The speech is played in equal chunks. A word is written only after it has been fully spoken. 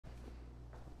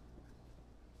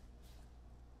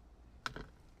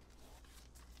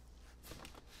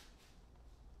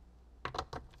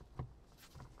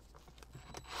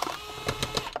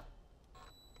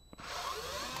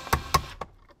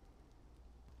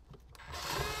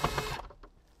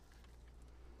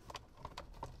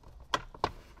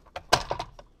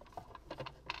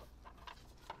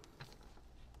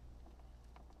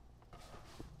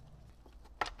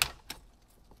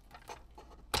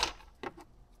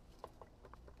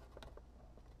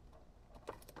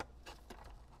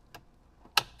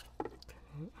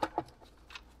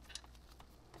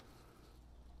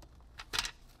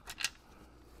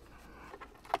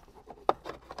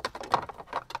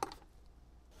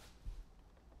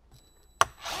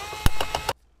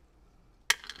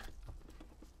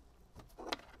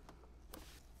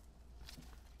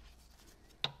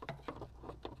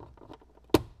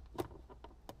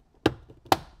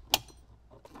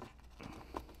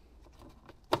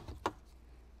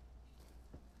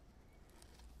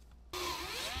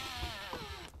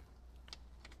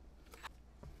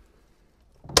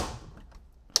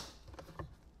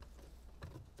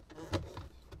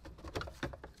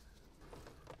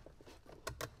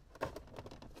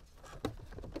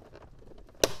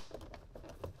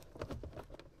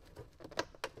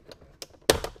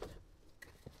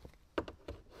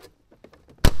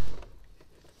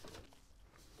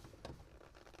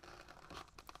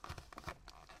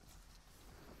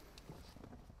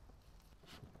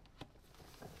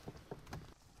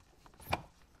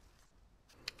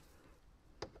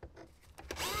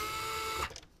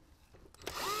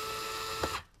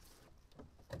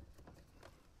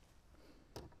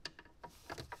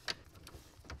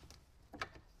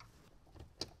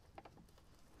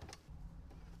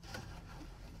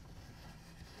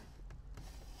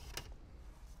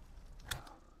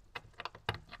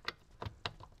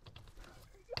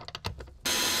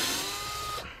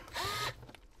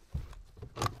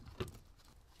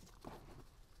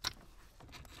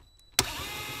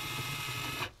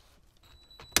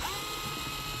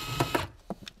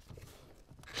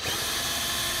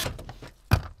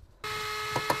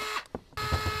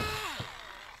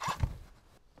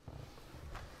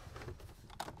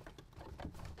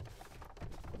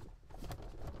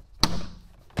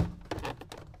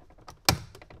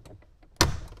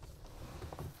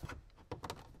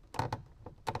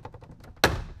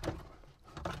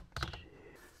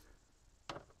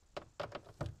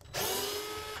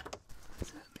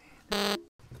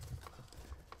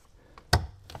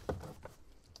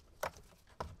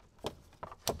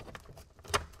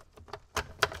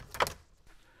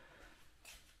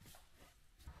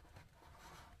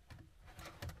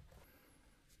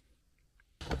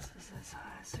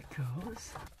As it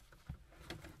goes.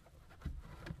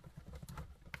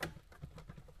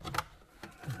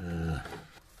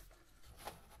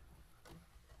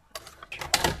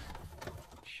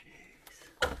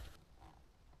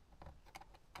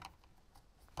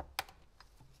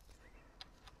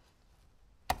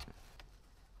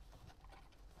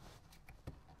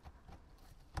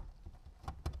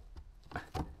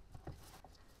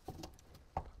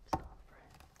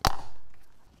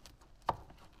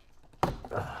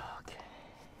 Okay.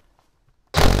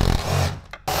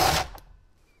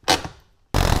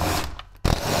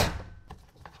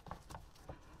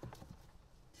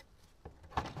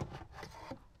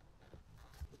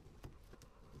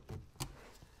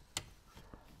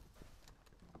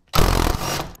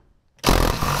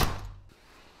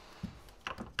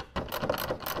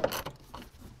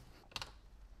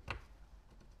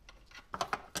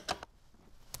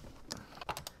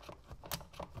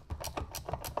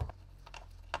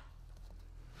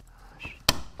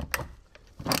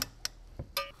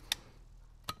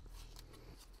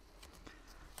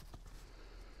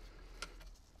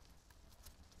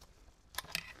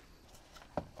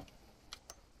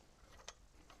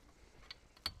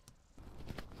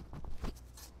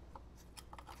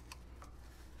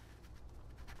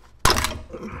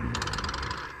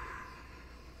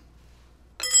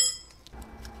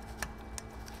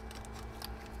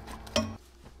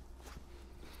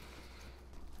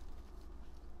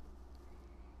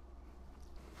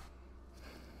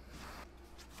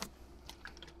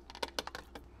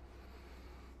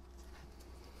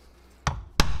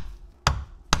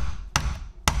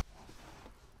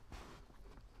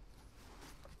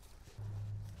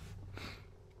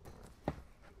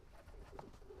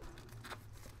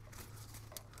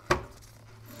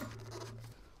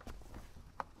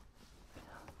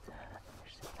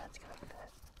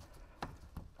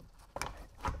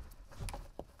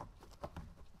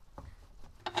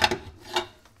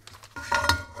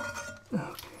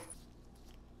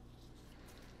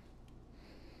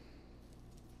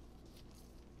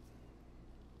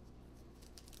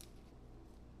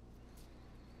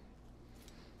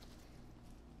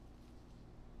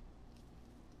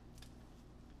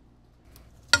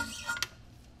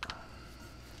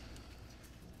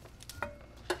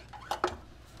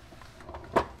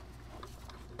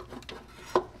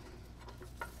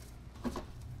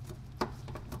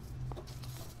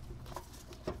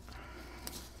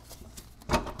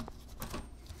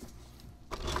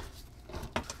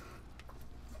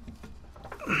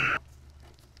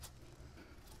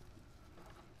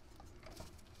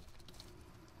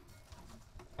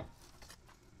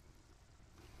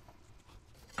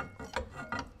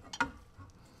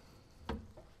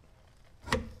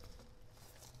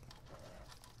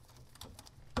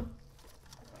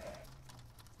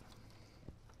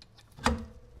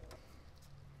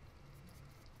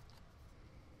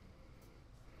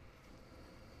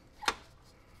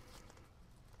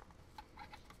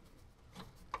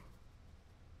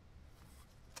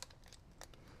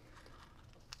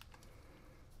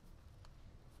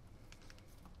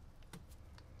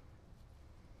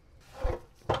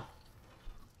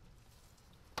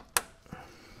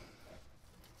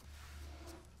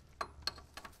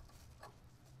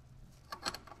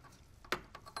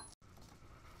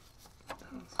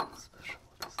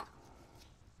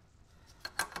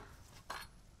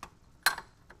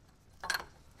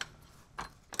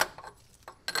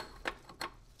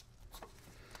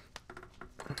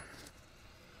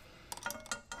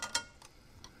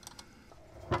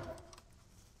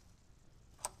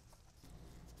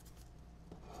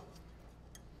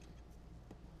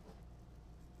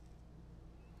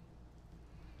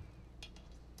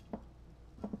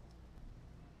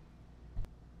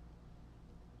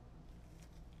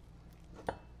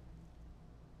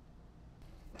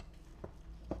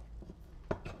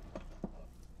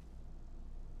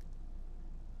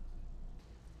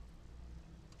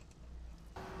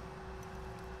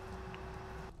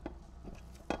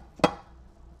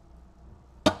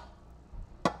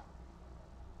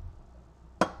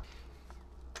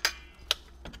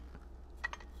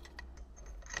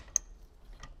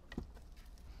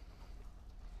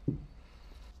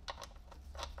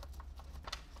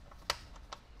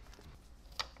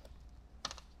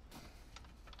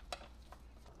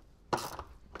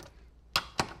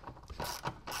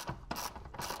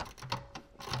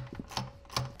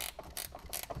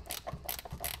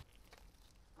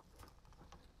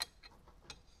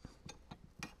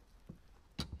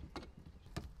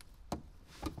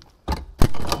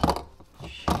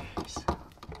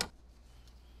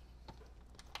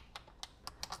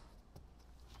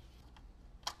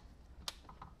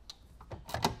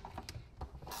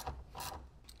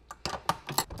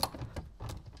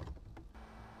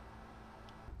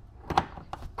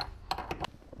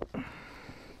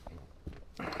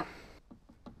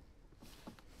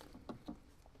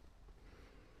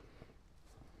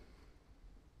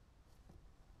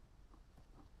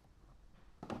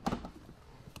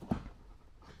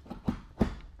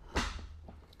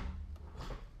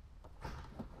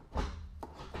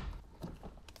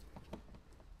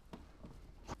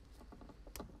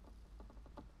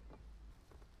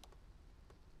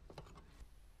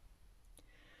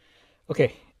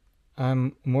 Okay,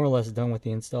 I'm more or less done with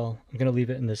the install. I'm going to leave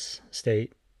it in this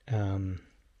state and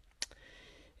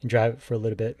drive it for a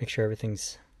little bit, make sure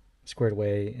everything's squared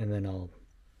away, and then I'll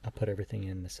put everything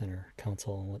in the center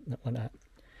console and whatnot.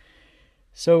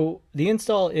 So the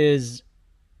install is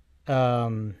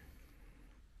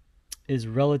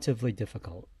relatively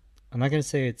difficult. I'm not going to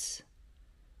say it's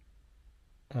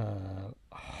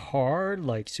hard,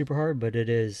 like super hard, but it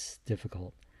is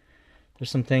difficult. There's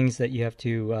some things that you have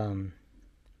to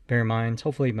bear in mind.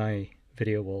 Hopefully my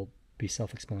video will be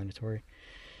self-explanatory.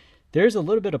 There's a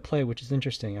little bit of play, which is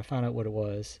interesting. I found out what it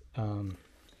was. If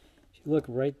you look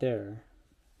right there,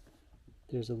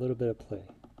 there's a little bit of play.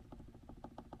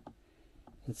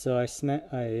 And so I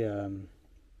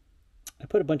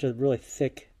put a bunch of really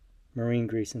thick marine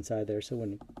grease inside there so it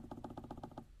wouldn't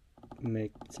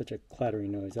make such a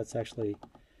clattering noise. That's actually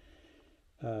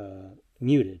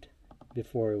muted.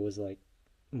 Before it was like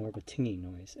more of a tinging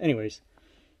noise. Anyways,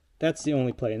 that's the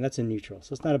only play, and that's in neutral,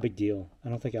 so it's not a big deal. I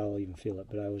don't think I'll even feel it,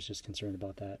 but I was just concerned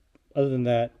about that. Other than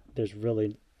that, there's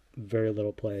really very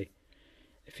little play.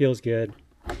 It feels good.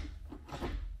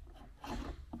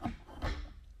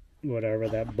 Whatever,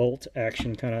 that bolt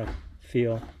action kind of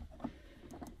feel.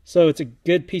 So it's a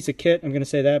good piece of kit, I'm going to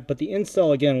say that, but the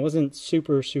install, again, wasn't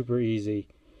super easy.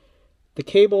 The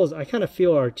cables, I kind of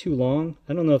feel, are too long.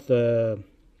 I don't know if the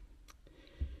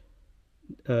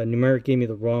Numeric gave me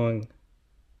the wrong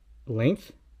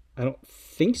length. I don't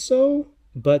think so,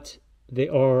 but they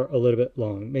are a little bit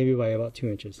long, maybe by about 2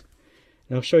 inches.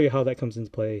 And I'll show you how that comes into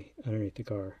play underneath the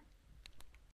car.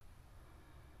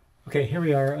 Okay, here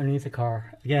we are underneath the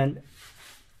car. Again,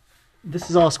 this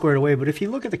is all squared away, but if you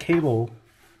look at the cable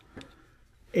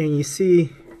and you see,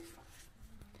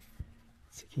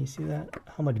 can you see that?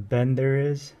 How much bend there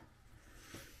is?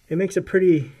 It makes a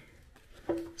pretty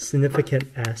significant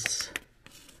S.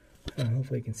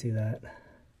 Hopefully you can see that.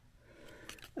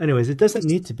 Anyways, it doesn't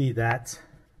need to be that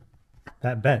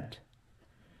bent.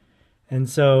 And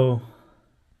so,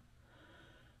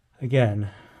 again,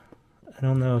 I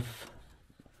don't know if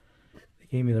they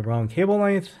gave me the wrong cable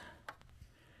length,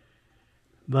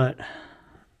 but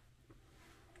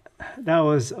that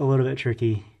was a little bit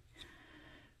tricky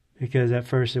because at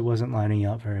first it wasn't lining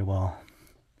up very well.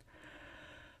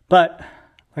 But,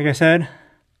 like I said,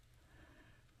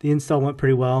 the install went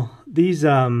pretty well. These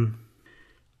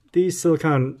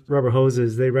silicone rubber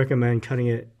hoses, they recommend cutting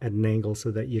it at an angle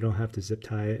so that you don't have to zip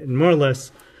tie it. And more or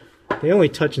less, they only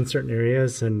touch in certain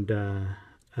areas, and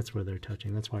that's where they're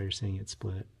touching. That's why you're seeing it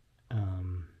split. I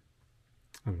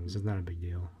mean, this is not a big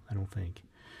deal, I don't think.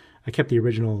 I kept the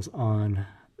originals on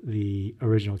the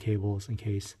original cables in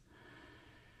case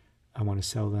I want to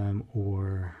sell them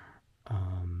or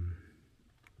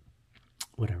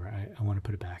whatever. I want to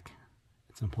put it back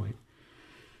at some point.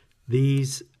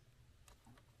 These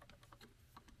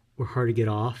were hard to get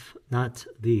off. Not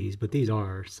these, but these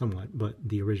are somewhat, but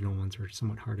the original ones were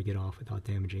somewhat hard to get off without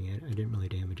damaging it. I didn't really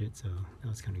damage it, so that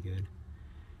was kind of good.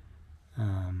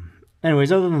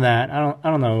 Anyways, other than that, I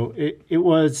don't know. It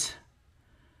was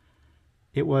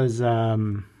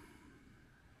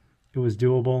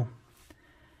doable,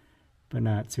 but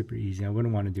not super easy. I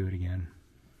wouldn't want to do it again.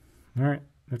 All right,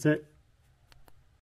 that's it.